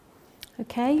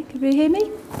Okay, can you hear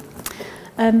me?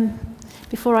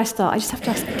 Before I start, I just have to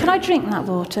ask, can I drink that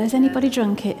water? Has anybody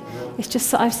drunk it? It's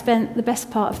just that I've spent the best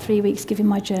part of 3 weeks giving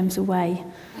my germs away.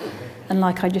 And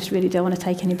I just really don't want to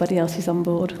take anybody else's on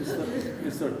board.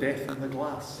 Is there death in the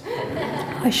glass?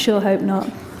 I sure hope not.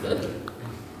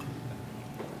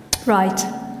 Right.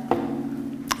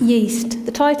 Yeast.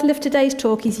 The title of today's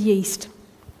talk is Yeast.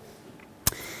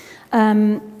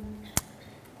 And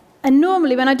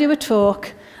normally when I do a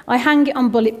talk, I hang it on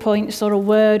bullet points or a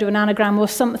word or an anagram or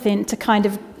something to kind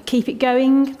of keep it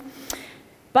going.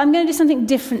 But I'm going to do something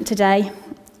different today.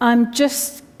 I'm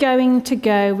just going to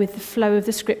go with the flow of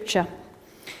the scripture.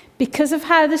 Because of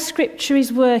how the scripture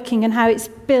is working and how it's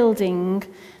building,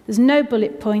 there's no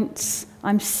bullet points.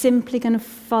 I'm simply going to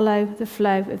follow the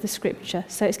flow of the scripture.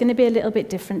 So it's going to be a little bit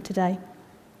different today.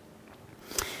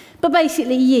 But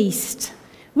basically, yeast.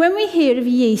 When we hear of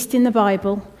yeast in the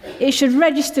Bible, it should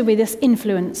register with us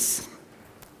influence.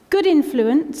 Good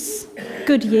influence,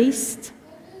 good yeast,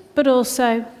 but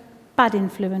also bad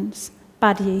influence,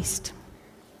 bad yeast.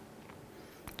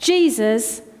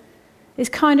 Jesus is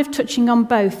kind of touching on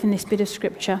both in this bit of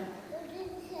scripture.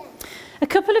 A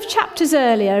couple of chapters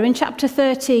earlier, in chapter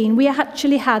 13, we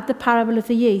actually had the parable of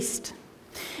the yeast.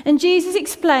 And Jesus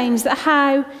explains that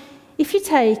how, if you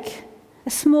take a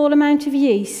small amount of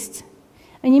yeast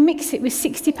and you mix it with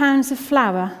 60 pounds of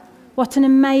flour, what an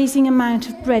amazing amount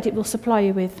of bread it will supply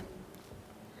you with.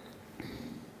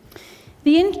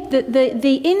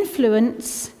 The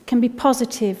influence can be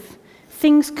positive.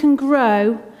 Things can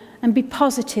grow and be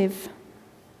positive.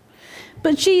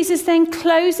 But Jesus then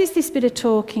closes this bit of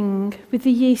talking with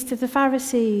the yeast of the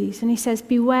Pharisees, and he says,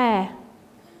 beware.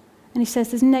 And he says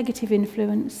there's negative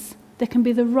influence. There can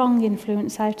be the wrong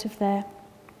influence out of there.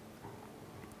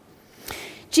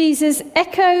 Jesus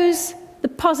echoes the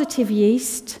positive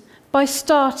yeast by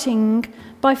starting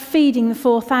by feeding the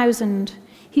 4,000.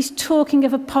 He's talking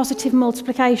of a positive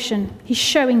multiplication. He's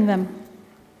showing them.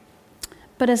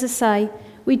 But as I say,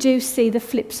 we do see the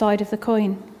flip side of the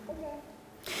coin.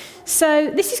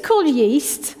 So this is called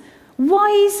yeast. Why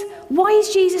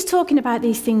is Jesus talking about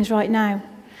these things right now?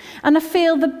 And I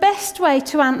feel the best way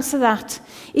to answer that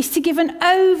is to give an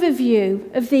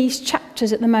overview of these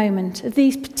chapters at the moment, of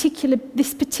this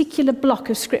particular block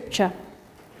of scripture.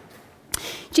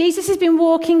 Jesus has been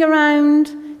walking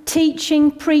around,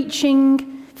 teaching,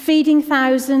 preaching, feeding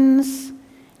thousands,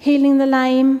 healing the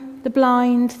lame, the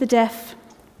blind, the deaf.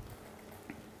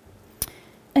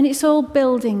 And it's all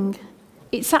building.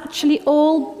 It's actually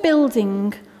all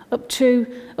building up to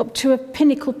a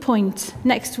pinnacle point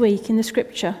next week in the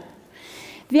scripture.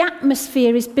 The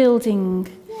atmosphere is building.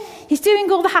 He's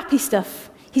doing all the happy stuff.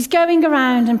 He's going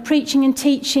around and preaching and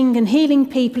teaching and healing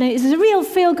people, and it's a real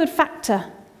feel-good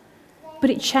factor. But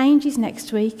it changes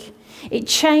next week. It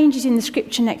changes in the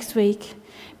scripture next week.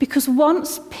 Because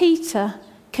once Peter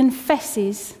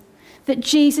confesses that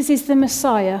Jesus is the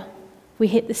Messiah, we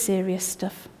hit the serious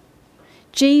stuff.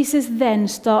 Jesus then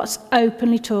starts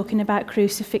openly talking about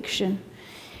crucifixion.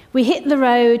 We hit the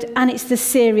road and it's the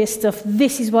serious stuff.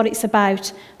 This is what it's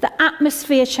about. The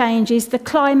atmosphere changes, the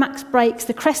climax breaks,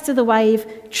 the crest of the wave.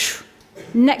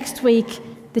 Next week,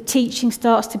 the teaching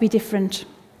starts to be different.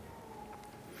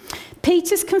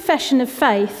 Peter's confession of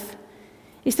faith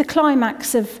is the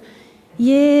climax of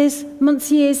years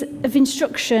of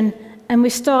instruction, and we're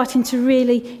starting to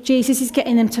really, Jesus is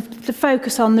getting them to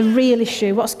focus on the real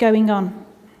issue, what's going on.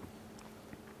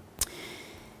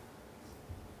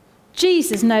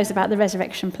 Jesus knows about the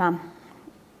resurrection plan.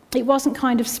 It wasn't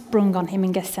kind of sprung on him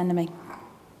in Gethsemane.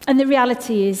 And the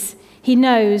reality is, he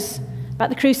knows about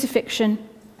the crucifixion,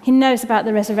 he knows about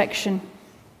the resurrection.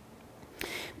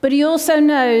 But he also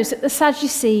knows that the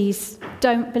Sadducees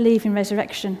don't believe in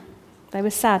resurrection. They were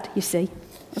sad, you see.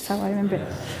 That's how I remember it.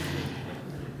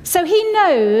 So he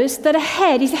knows that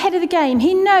he's ahead of the game.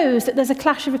 He knows that there's a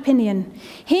clash of opinion.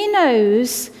 He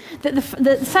knows that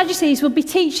the Sadducees will be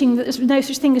teaching that there's no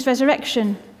such thing as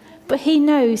resurrection. But he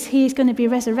knows he is going to be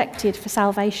resurrected for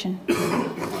salvation.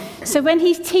 So when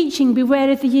he's teaching, beware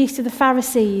of the yeast of the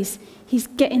Pharisees, he's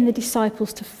getting the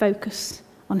disciples to focus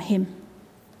on him.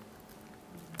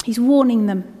 He's warning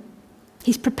them.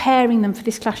 He's preparing them for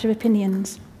this clash of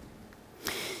opinions.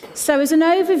 So as an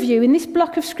overview, in this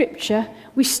block of scripture,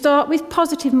 we start with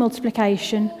positive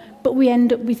multiplication, but we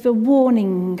end up with the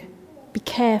warning, be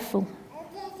careful.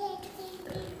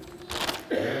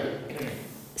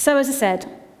 So as I said,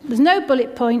 there's no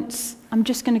bullet points. I'm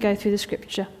just going to go through the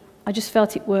scripture. I just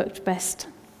felt it worked best.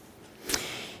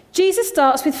 Jesus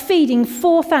starts with feeding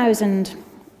 4,000.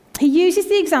 He uses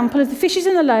the example of the fishes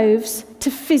and the loaves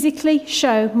to physically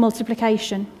show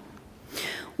multiplication.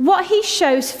 What he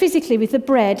shows physically with the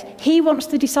bread, he wants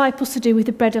the disciples to do with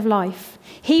the bread of life.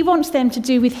 He wants them to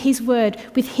do with his word,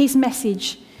 with his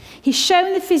message. He's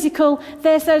shown the physical,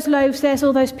 there's those loaves, there's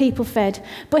all those people fed.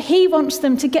 But he wants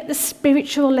them to get the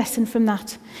spiritual lesson from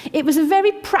that. It was a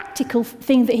very practical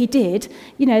thing that he did.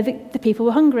 You know, the people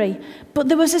were hungry. But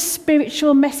there was a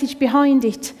spiritual message behind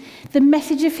it. The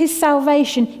message of his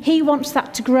salvation, he wants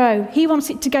that to grow. He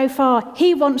wants it to go far.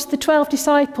 He wants the 12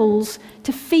 disciples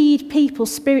to feed people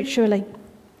spiritually.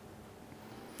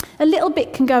 A little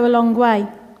bit can go a long way.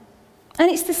 And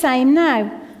it's the same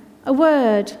now. A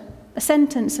word, a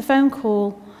sentence, a phone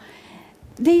call.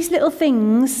 These little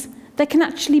things, they can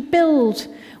actually build.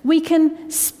 We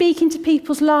can speak into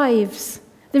people's lives.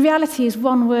 The reality is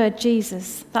one word,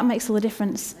 Jesus. That makes all the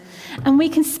difference. And we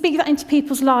can speak that into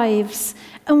people's lives,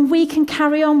 and we can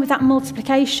carry on with that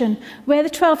multiplication. Where the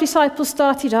 12 disciples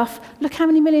started off, look how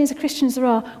many millions of Christians there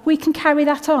are. We can carry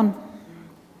that on.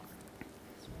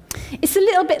 It's a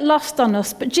little bit lost on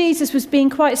us, but Jesus was being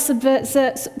quite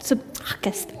subversive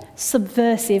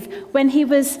when he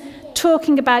was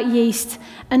talking about yeast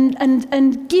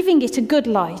and giving it a good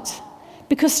light.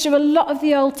 Because through a lot of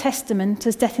the Old Testament,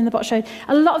 as Death in the Box showed,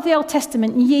 a lot of the Old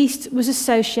Testament, yeast was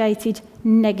associated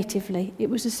negatively. It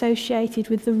was associated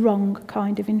with the wrong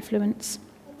kind of influence.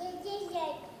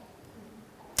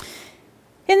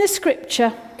 In the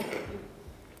scripture,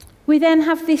 we then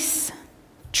have this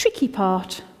tricky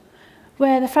part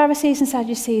where the Pharisees and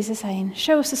Sadducees are saying,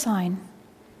 show us a sign.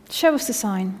 Show us a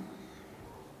sign.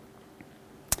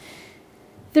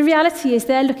 The reality is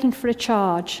they're looking for a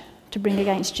charge to bring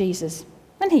against Jesus.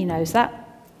 And he knows that.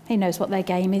 He knows what their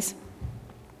game is.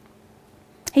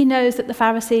 He knows that the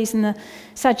Pharisees and the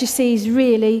Sadducees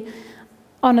really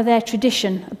honour their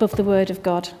tradition above the word of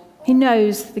God. He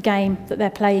knows the game that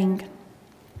they're playing.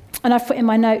 And I've put in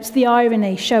my notes the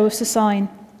irony, show us a sign.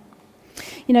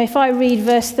 You know, if I read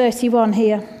verse 31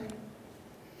 here,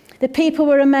 the people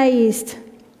were amazed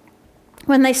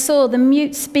when they saw the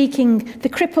mute speaking, the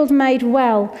crippled made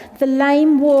well, the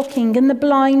lame walking, and the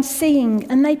blind seeing,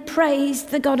 and they praised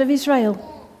the God of Israel.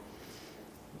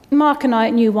 Mark and I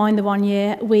at New Wine the one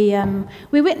year, we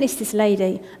witnessed this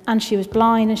lady, and she was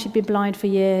blind, and she'd been blind for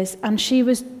years, and she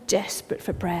was desperate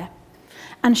for prayer.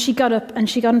 And she got up and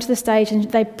she got onto the stage,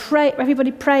 and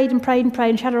everybody prayed and prayed and prayed,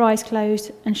 and she had her eyes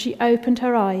closed, and she opened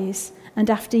her eyes,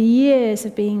 and after years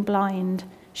of being blind,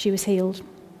 she was healed.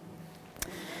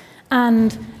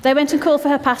 And they went and called for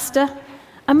her pastor.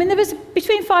 I mean, there was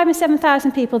between 5,000 and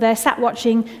 7,000 people there sat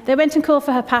watching. They went and called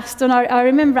for her pastor, and I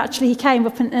remember actually he came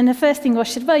up, and the first thing was,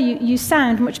 she said, well, you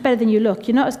sound much better than you look.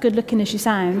 You're not as good looking as you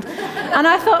sound. And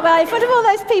I thought, well, in front of all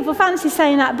those people, fancy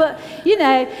saying that, but, you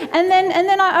know, and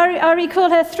then I recall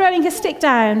her throwing her stick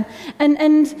down,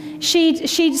 and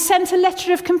she'd sent a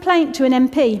letter of complaint to an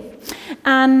MP.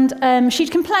 And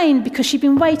she'd complained because she'd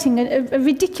been waiting a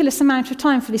ridiculous amount of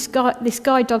time for this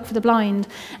guide dog for the blind.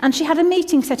 And she had a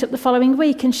meeting set up the following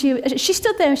week, and she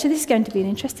stood there and she said, this is going to be an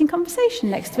interesting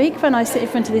conversation next week when I sit in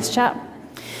front of this chap.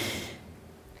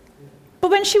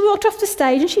 But when she walked off the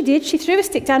stage, and she did, she threw a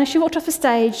stick down and she walked off the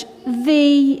stage,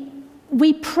 we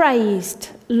praised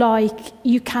like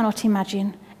you cannot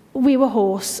imagine. We were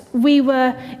hoarse.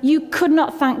 You could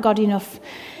not thank God enough.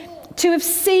 To have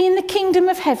seen the kingdom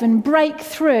of heaven break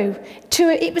through,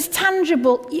 it was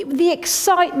tangible, the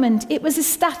excitement, it was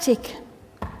ecstatic.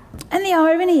 And the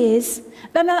irony is,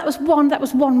 that was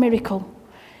one miracle.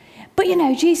 But you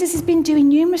know, Jesus has been doing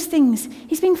numerous things.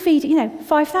 He's been feeding,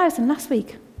 5,000 last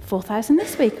week, 4,000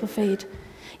 this week will feed.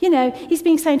 He's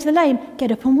been saying to the lame,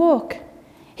 get up and walk.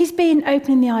 He's been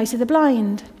opening the eyes of the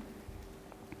blind.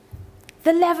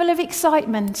 The level of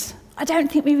excitement, I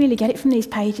don't think we really get it from these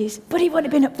pages, but it would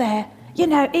have been up there.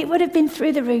 It would have been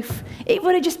through the roof. It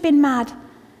would have just been mad.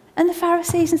 And the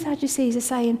Pharisees and Sadducees are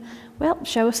saying, well,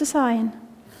 show us a sign.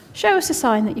 Show us a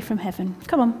sign that you're from heaven.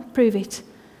 Come on, prove it.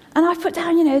 And I've put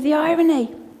down, the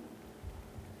irony.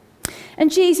 And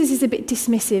Jesus is a bit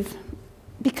dismissive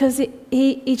because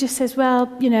he just says, well,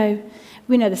 we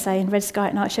know the saying, red sky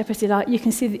at night, shepherd's delight. You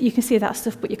can see that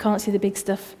stuff, but you can't see the big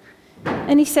stuff.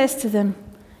 And he says to them,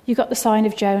 you got the sign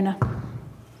of Jonah.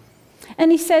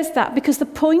 And he says that because the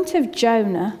point of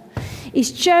Jonah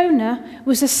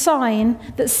was a sign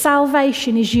that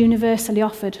salvation is universally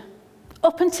offered.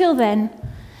 Up until then,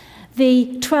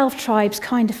 the 12 tribes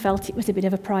kind of felt it was a bit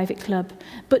of a private club.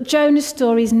 But Jonah's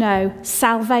stories know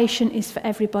salvation is for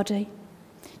everybody.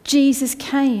 Jesus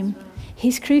came.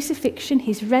 His crucifixion,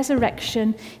 his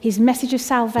resurrection, his message of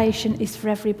salvation is for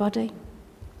everybody.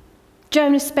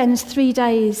 Jonah spends 3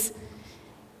 days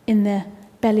in the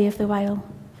belly of the whale.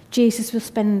 Jesus will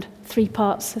spend 3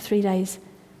 parts of 3 days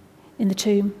in the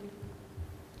tomb.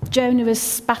 Jonah was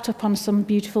spat up on some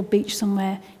beautiful beach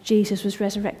somewhere. Jesus was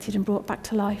resurrected and brought back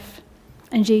to life.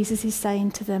 And Jesus is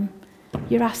saying to them,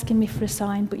 you're asking me for a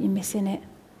sign, but you're missing it.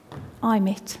 I'm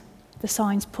it. The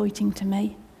sign's pointing to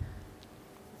me.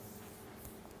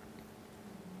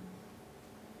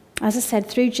 As I said,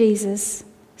 through Jesus,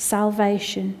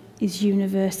 salvation is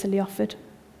universally offered.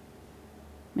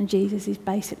 And Jesus is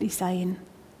basically saying,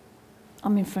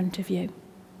 I'm in front of you.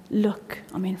 Look,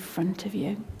 I'm in front of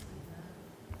you.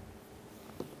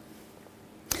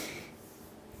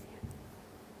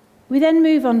 We then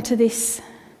move on to this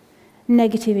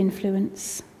negative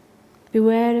influence.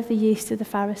 Beware of the yeast of the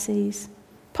Pharisees.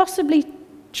 Possibly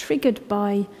triggered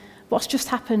by what's just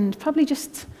happened. Probably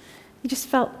you just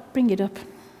felt, bring it up.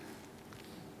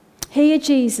 Here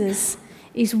Jesus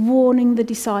is warning the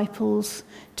disciples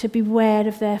to beware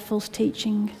of their false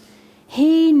teaching.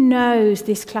 He knows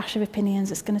this clash of opinions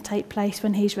that's going to take place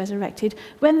when he's resurrected.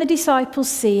 When the disciples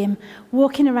see him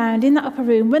walking around in that upper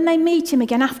room, when they meet him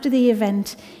again after the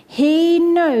event, he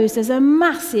knows there's a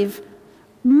massive,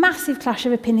 massive clash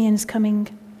of opinions coming.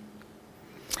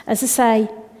 As I say,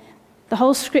 the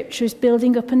whole scripture is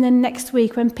building up, and then next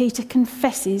week when Peter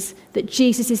confesses that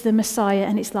Jesus is the Messiah,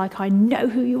 and it's like, I know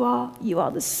who you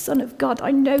are the Son of God,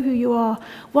 I know who you are.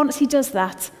 Once he does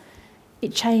that,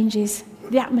 it changes.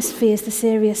 The atmosphere is the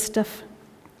serious stuff.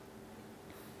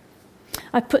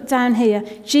 I put down here,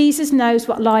 Jesus knows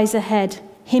what lies ahead,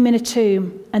 him in a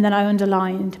tomb, and then I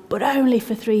underlined, but only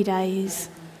for 3 days.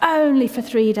 Only for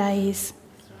 3 days.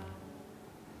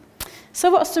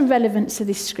 So what's the relevance of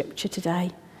this scripture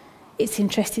today? It's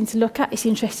interesting to look at. It's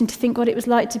interesting to think what it was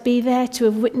like to be there, to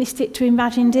have witnessed it, to have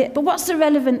imagined it. But what's the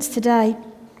relevance today?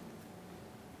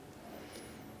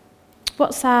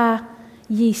 What's our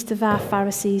yeast of our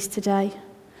Pharisees today?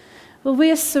 Well, we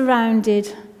are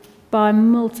surrounded by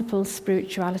multiple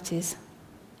spiritualities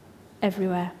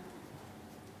everywhere.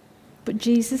 But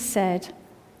Jesus said,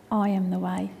 I am the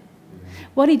way.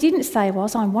 What he didn't say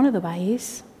was, I'm one of the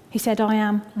ways. He said, I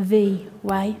am the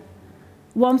way.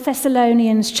 1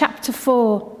 Thessalonians chapter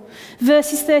 4,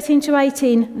 verses 13 to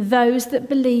 18, those that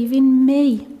believe in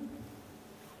me.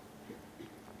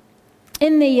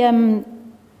 In the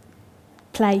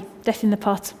play, Death in the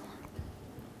Pot.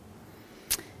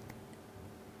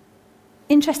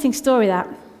 Interesting story, that.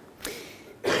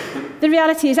 The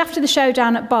reality is, after the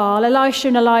showdown at Baal, Elisha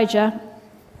and Elijah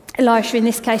in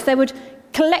this case, they would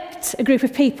collect a group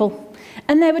of people,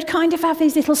 and they would kind of have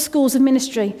these little schools of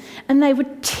ministry, and they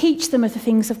would teach them of the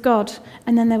things of God,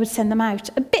 and then they would send them out.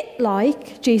 A bit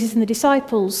like Jesus and the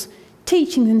disciples,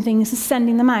 teaching them things and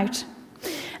sending them out.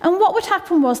 And what would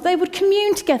happen was they would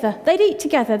commune together, they'd eat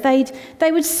together,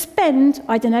 they would spend,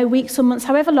 weeks or months,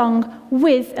 however long,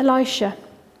 with Elisha.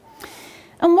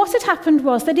 And what had happened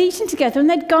was they'd eaten together and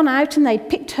they'd gone out and they'd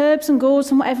picked herbs and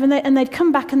gourds and whatever, and they'd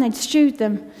come back and they'd stewed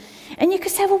them. And you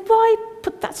could say, well, why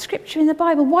put that scripture in the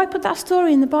Bible? Why put that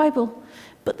story in the Bible?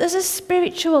 But there's a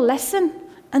spiritual lesson.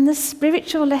 And the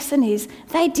spiritual lesson is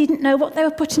they didn't know what they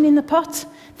were putting in the pot.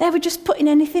 They were just putting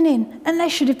anything in, and they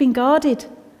should have been guarded.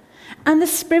 And the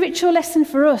spiritual lesson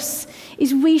for us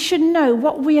is we should know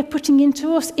what we are putting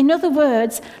into us. In other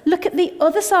words, look at the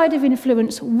other side of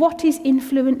influence. What is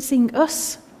influencing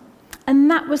us?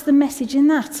 And that was the message in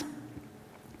that.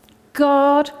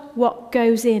 Guard what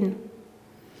goes in.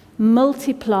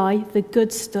 Multiply the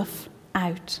good stuff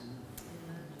out.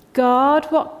 Guard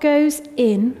what goes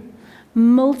in.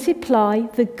 Multiply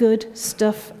the good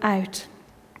stuff out.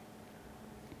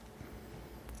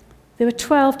 There were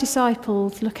 12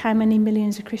 disciples. Look how many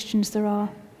millions of Christians there are.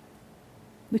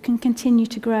 We can continue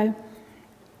to grow.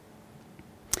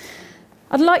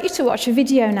 I'd like you to watch a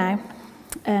video now,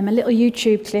 a little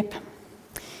YouTube clip.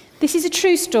 This is a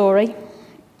true story.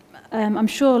 I'm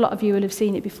sure a lot of you will have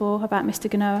seen it before, about Mr.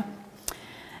 Ganoa.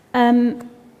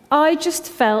 I just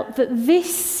felt that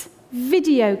this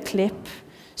video clip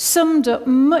summed up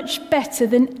much better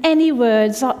than any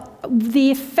words the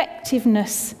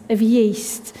effectiveness of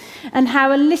yeast and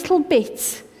how a little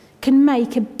bit can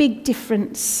make a big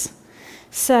difference.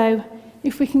 So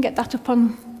if we can get that up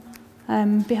on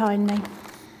behind me.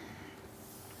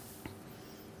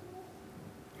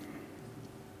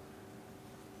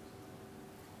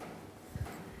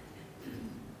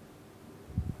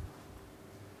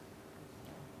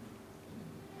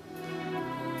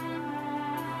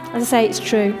 As I say, it's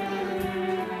true.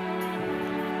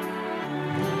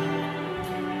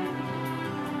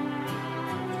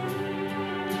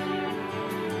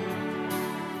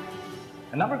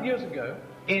 A number of years ago,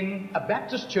 in a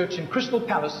Baptist church in Crystal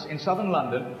Palace in southern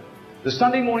London, the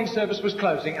Sunday morning service was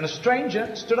closing, and a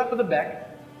stranger stood up at the back,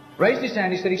 raised his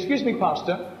hand, he said, "Excuse me,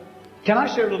 Pastor, Can I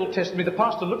share a little testimony? The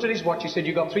pastor looked at his watch. He said,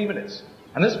 "You've got 3 minutes."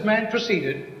 And this man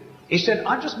proceeded. He said,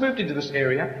 "I've just moved into this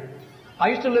area. I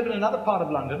used to live in another part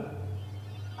of London.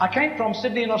 I came from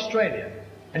Sydney in Australia.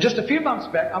 And just a few months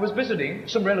back, I was visiting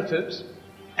some relatives.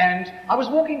 And I was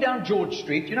walking down George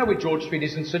Street. You know where George Street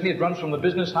is in Sydney? It runs from the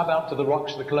business hub out to the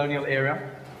Rocks, the colonial area.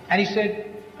 And he said,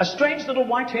 a strange little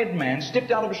white-haired man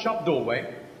stepped out of a shop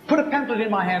doorway, put a pamphlet in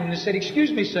my hand and said,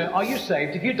 'Excuse me, sir, are you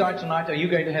saved? If you die tonight, are you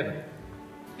going to heaven?'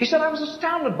 He said, I was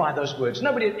astounded by those words.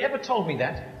 Nobody had ever told me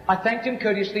that. I thanked him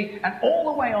courteously, and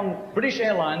all the way on British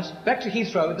Airlines back to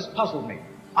Heathrow, this puzzled me.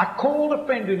 I called a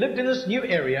friend who lived in this new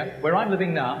area where I'm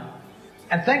living now,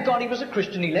 and thank God he was a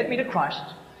Christian. He led me to Christ,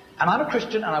 and I'm a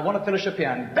Christian, and I want a fellowship here.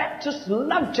 And Baptists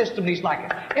love testimonies like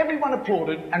it. Everyone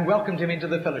applauded and welcomed him into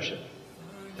the fellowship.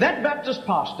 That Baptist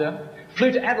pastor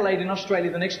flew to Adelaide in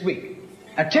Australia the next week.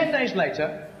 And 10 days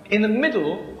later, in the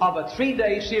middle of a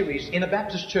 3-day series in a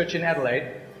Baptist church in Adelaide,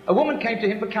 a woman came to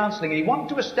him for counseling, and he wanted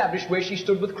to establish where she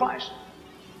stood with Christ.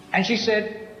 And she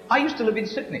said, I used to live in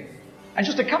Sydney. And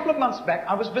just a couple of months back,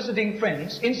 I was visiting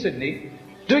friends in Sydney,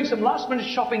 doing some last-minute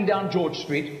shopping down George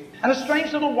Street, and a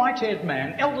strange little white-haired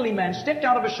man, elderly man, stepped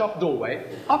out of a shop doorway,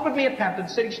 offered me a pamphlet,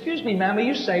 and said, "Excuse me, ma'am, are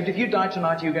you saved? If you die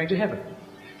tonight, are you going to heaven?"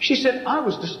 She said, I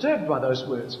was disturbed by those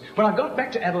words. When I got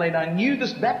back to Adelaide, I knew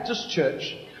this Baptist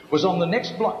church was on the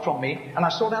next block from me, and I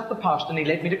sought out the pastor, and he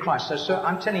led me to Christ. So, sir,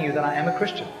 I'm telling you that I am a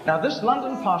Christian. Now, this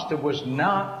London pastor was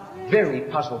now very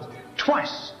puzzled.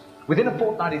 Twice, within a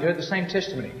fortnight, he'd heard the same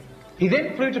testimony. He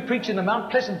then flew to preach in the Mount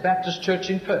Pleasant Baptist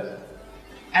Church in Perth.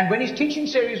 And when his teaching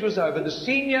series was over, the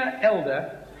senior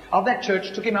elder of that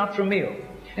church took him out for a meal.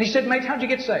 And he said, "Mate, how'd you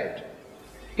get saved?"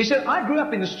 He said, "I grew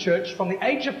up in this church from the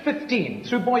age of 15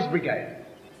 through Boys Brigade.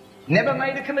 Never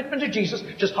made a commitment to Jesus,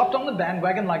 just hopped on the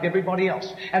bandwagon like everybody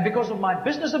else. And because of my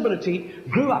business ability,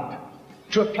 grew up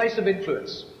to a place of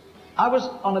influence. I was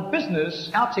on a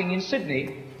business outing in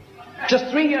Sydney just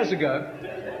 3 years ago,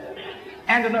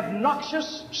 and an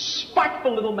obnoxious,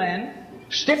 spiteful little man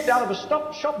stepped out of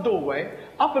a shop doorway,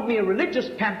 offered me a religious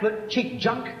pamphlet, cheap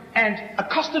junk, and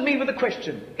accosted me with a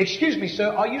question. "Excuse me,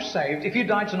 sir, are you saved? If you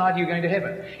die tonight, are you going to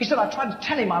heaven?" He said, I tried to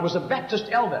tell him I was a Baptist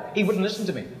elder. He wouldn't listen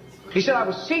to me. He said, I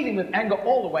was seething with anger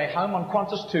all the way home on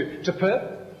Qantas to Perth.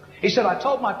 He said, I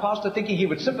told my pastor thinking he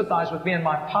would sympathize with me, and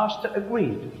my pastor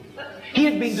agreed. He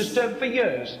had been disturbed for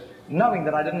years, knowing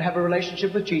that I didn't have a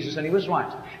relationship with Jesus, and he was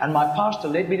right. And my pastor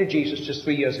led me to Jesus just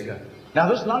 3 years ago. Now,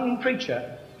 this London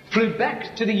preacher flew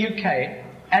back to the UK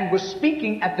and was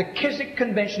speaking at the Keswick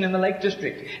Convention in the Lake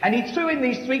District. And he threw in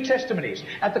these 3 testimonies.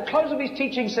 At the close of his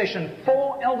teaching session,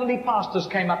 4 elderly pastors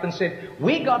came up and said,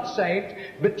 we got saved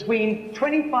between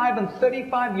 25 and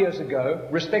 35 years ago,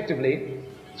 respectively,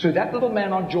 through that little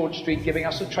man on George Street giving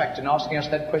us a tract and asking us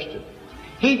that question.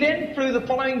 He then flew the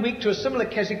following week to a similar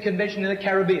Keswick Convention in the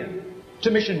Caribbean,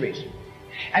 to missionaries.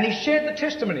 And he shared the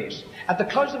testimonies. At the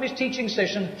close of his teaching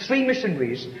session, 3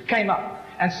 missionaries came up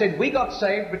and said, we got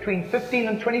saved between 15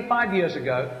 and 25 years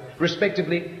ago,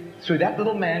 respectively, through that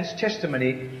little man's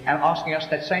testimony and asking us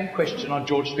that same question on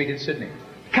George Street in Sydney.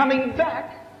 Coming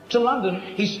back to London,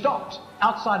 he stopped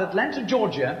outside Atlanta,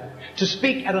 Georgia, to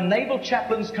speak at a naval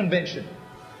chaplains convention.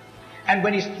 And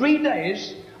when his 3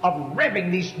 days of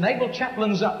revving these naval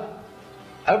chaplains up,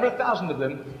 over 1,000 of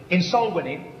them, in soul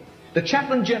winning, the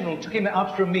chaplain general took him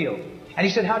out for a meal. And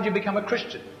he said, how'd you become a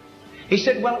Christian? He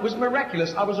said, well, it was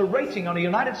miraculous. I was a rating on a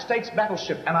United States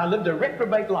battleship, and I lived a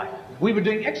reprobate life. We were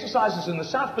doing exercises in the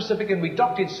South Pacific, and we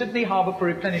docked in Sydney Harbour for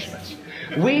replenishments.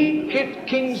 We hit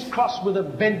King's Cross with a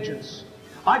vengeance.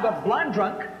 I got blind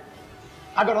drunk.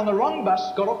 I got on the wrong bus,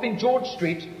 got off in George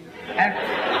Street, and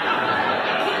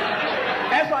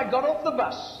as I got off the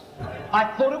bus, I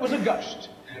thought it was a ghost.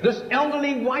 This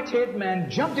elderly white-haired man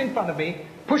jumped in front of me,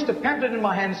 pushed a pamphlet in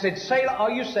my hand, and said, sailor,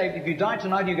 are you saved? If you die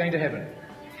tonight, you're going to heaven.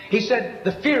 He said,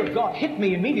 the fear of God hit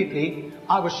me immediately.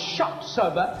 I was shocked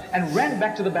sober and ran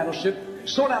back to the battleship,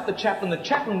 sought out the chaplain. The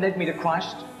chaplain led me to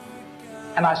Christ.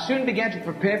 And I soon began to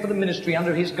prepare for the ministry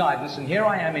under his guidance. And here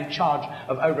I am in charge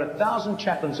of over 1,000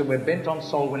 chaplains, and we're bent on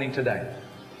soul winning today.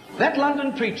 That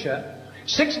London preacher,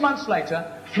 6 months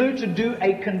later, flew to do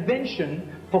a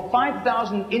convention for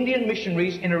 5,000 Indian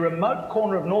missionaries in a remote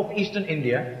corner of northeastern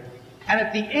India. And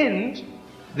at the end,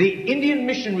 the Indian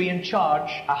missionary in charge,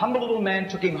 a humble little man,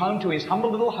 took him home to his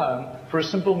humble little home for a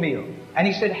simple meal. And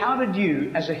he said, how did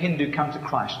you, as a Hindu, come to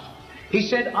Christ? He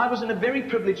said, I was in a very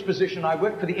privileged position. I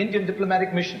worked for the Indian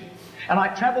diplomatic mission. And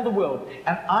I traveled the world.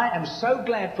 And I am so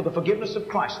glad for the forgiveness of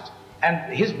Christ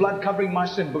and his blood covering my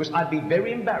sin, because I'd be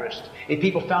very embarrassed if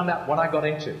people found out what I got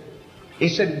into. He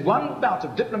said, one bout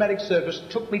of diplomatic service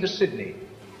took me to Sydney.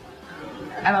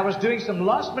 And I was doing some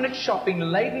last-minute shopping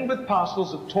laden with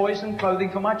parcels of toys and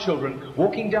clothing for my children,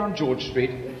 walking down George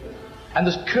Street. And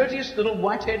this courteous little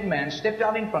white-haired man stepped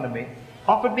out in front of me,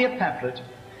 offered me a pamphlet,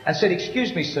 and said,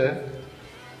 "Excuse me, sir,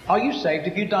 are you saved?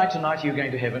 If you die tonight, are you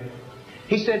going to heaven?"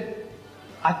 He said,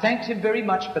 I thanked him very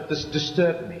much, but this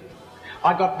disturbed me.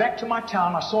 I got back to my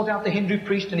town, I sought out the Hindu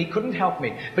priest, and he couldn't help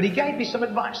me. But he gave me some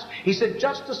advice. He said,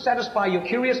 just to satisfy your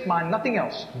curious mind, nothing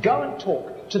else, go and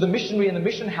talk to the missionary in the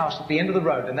mission house at the end of the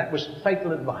road. And that was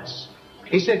fatal advice.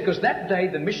 He said, because that day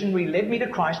the missionary led me to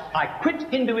Christ, I quit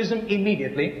Hinduism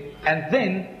immediately, and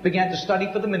then began to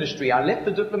study for the ministry. I left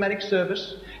the diplomatic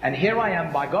service, and here I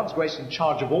am, by God's grace, in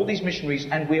charge of all these missionaries,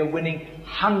 and we are winning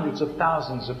hundreds of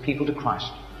thousands of people to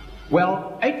Christ.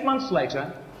 Well, 8 months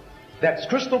later, that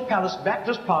Crystal Palace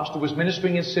Baptist pastor was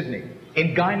ministering in Sydney,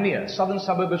 in Gymea, southern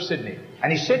suburb of Sydney.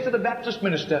 And he said to the Baptist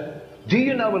minister, do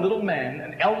you know a little man,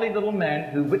 an elderly little man,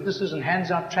 who witnesses and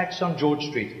hands out tracts on George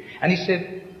Street? And he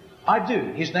said, I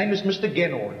do. His name is Mr.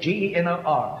 Genor,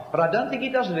 G-E-N-O-R. But I don't think he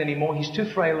does it anymore. He's too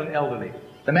frail and elderly.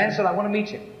 The man said, I want to meet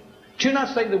him. 2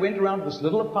 nights later, they went around to this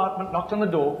little apartment, knocked on the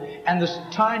door, and this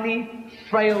tiny,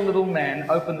 frail little man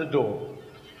opened the door.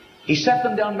 He sat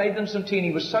them down, made them some tea, and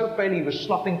he was so frail he was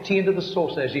slopping tea into the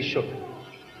saucer as he shook.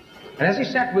 And as he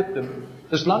sat with them,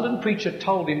 this London preacher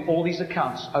told him all these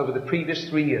accounts over the previous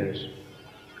 3 years.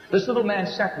 This little man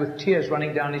sat with tears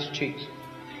running down his cheeks.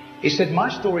 He said, my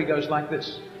story goes like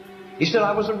this. He said,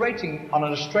 I was a rating on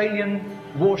an Australian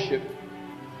warship,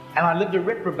 and I lived a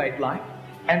reprobate life,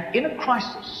 and in a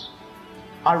crisis,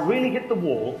 I really hit the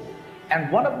wall,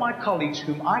 and one of my colleagues,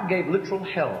 whom I gave literal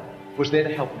hell, was there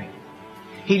to help me.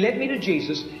 He led me to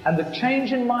Jesus, and the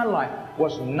change in my life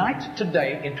was night to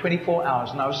day in 24 hours,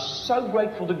 and I was so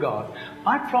grateful to God.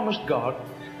 I promised God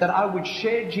that I would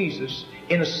share Jesus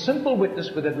in a simple witness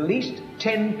with at least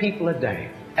 10 people a day,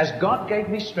 as God gave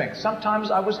me strength. Sometimes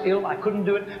I was ill, I couldn't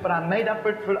do it, but I made up for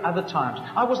it for other times.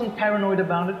 I wasn't paranoid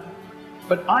about it,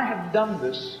 but I have done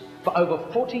this for over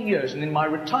 40 years, and in my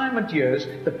retirement years,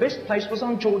 the best place was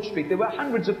on George Street. There were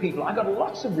hundreds of people. I got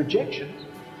lots of rejections.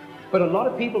 But a lot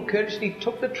of people courteously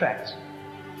took the tracts.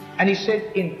 And he said,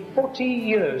 in 40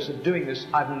 years of doing this,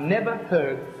 I've never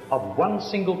heard of one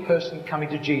single person coming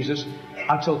to Jesus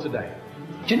until today.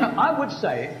 Do you know, I would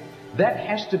say that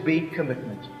has to be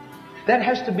commitment. That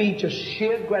has to be just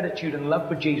sheer gratitude and love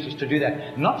for Jesus to do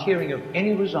that, not hearing of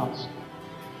any results.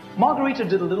 Margarita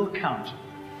did a little count.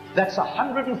 That's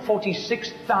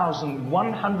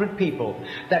 146,100 people.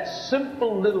 That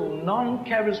simple little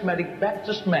non-charismatic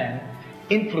Baptist man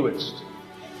influenced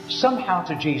somehow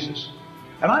to Jesus.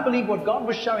 And I believe what God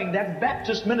was showing that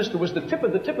Baptist minister was the tip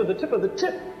of the tip of the tip of the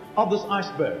tip of this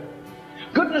iceberg.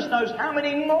 Goodness knows how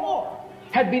many more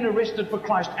had been arrested for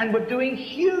Christ and were doing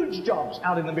huge jobs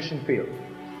out in the mission field.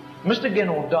 Mr.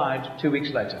 Genor died 2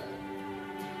 weeks later.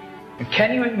 And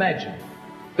can you imagine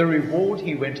the reward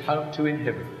he went home to in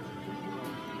heaven?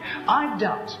 I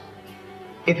doubt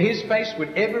if his face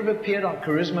would ever have appeared on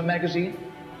Charisma magazine.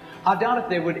 I doubt if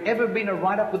there would ever have been a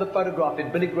write-up with a photograph in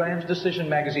Billy Graham's Decision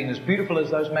magazine, as beautiful as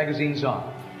those magazines are.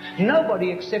 Nobody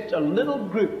except a little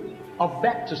group of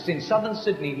Baptists in southern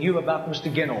Sydney knew about Mr.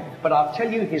 Genor. But I'll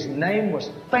tell you, his name was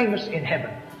famous in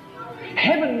heaven.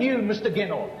 Heaven knew Mr.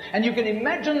 Genor. And you can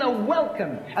imagine the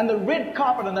welcome and the red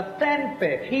carpet and the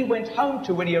fanfare he went home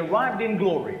to when he arrived in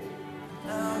glory.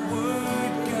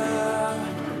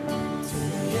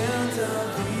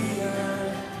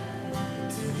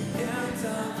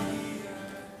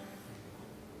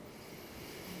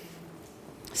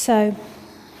 So,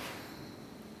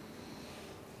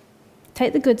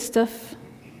 take the good stuff,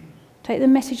 take the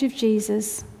message of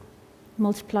Jesus,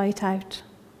 multiply it out.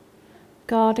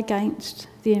 Guard against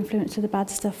the influence of the bad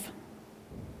stuff.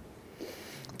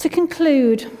 To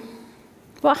conclude,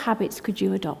 what habits could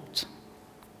you adopt?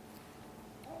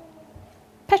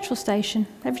 Petrol station.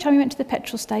 Every time you went to the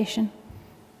petrol station,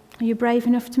 are you brave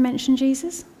enough to mention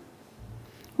Jesus?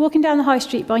 Walking down the high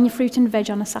street buying your fruit and veg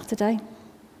on a Saturday.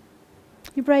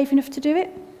 You brave enough to do it?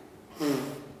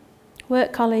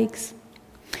 Work colleagues.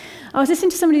 I was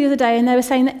listening to somebody the other day and they were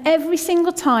saying that every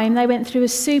single time they went through a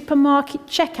supermarket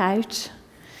checkout,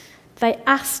 they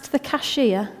asked the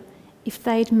cashier if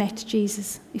they'd met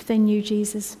Jesus, if they knew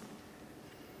Jesus.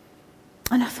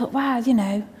 And I thought, wow, you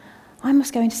know, I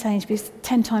must go into Sainsbury's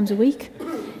 10 times a week.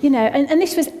 You know, and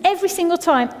this was every single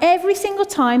time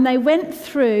they went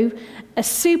through a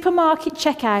supermarket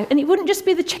checkout, and it wouldn't just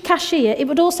be the cashier, it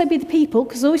would also be the people,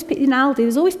 because always in Aldi,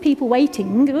 there's always people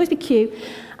waiting, there'd always be queue.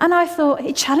 And I thought,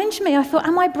 it challenged me. I thought,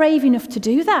 am I brave enough to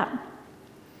do that?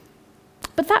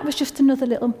 But that was just another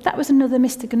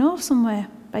Mr. Genor somewhere,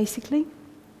 basically.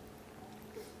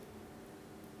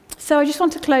 So I just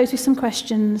want to close with some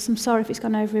questions. I'm sorry if it's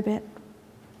gone over a bit.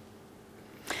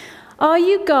 Are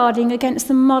you guarding against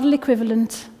the model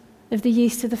equivalent of the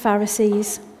yeast of the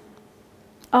Pharisees?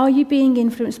 Are you being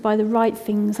influenced by the right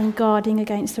things and guarding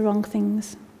against the wrong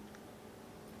things?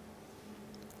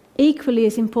 Equally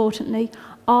as importantly,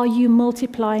 are you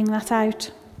multiplying that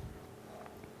out?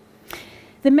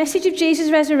 The message of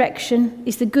Jesus' resurrection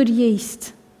is the good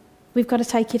yeast. We've got to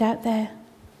take it out there.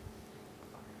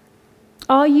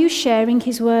 Are you sharing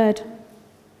his word?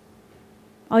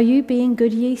 Are you being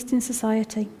good yeast in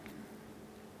society?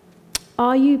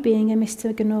 Are you being a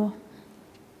Mr. Gnor?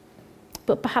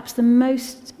 But perhaps the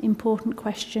most important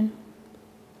question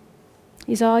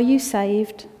is, are you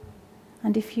saved?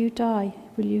 And if you die,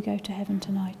 will you go to heaven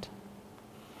tonight?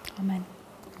 Amen.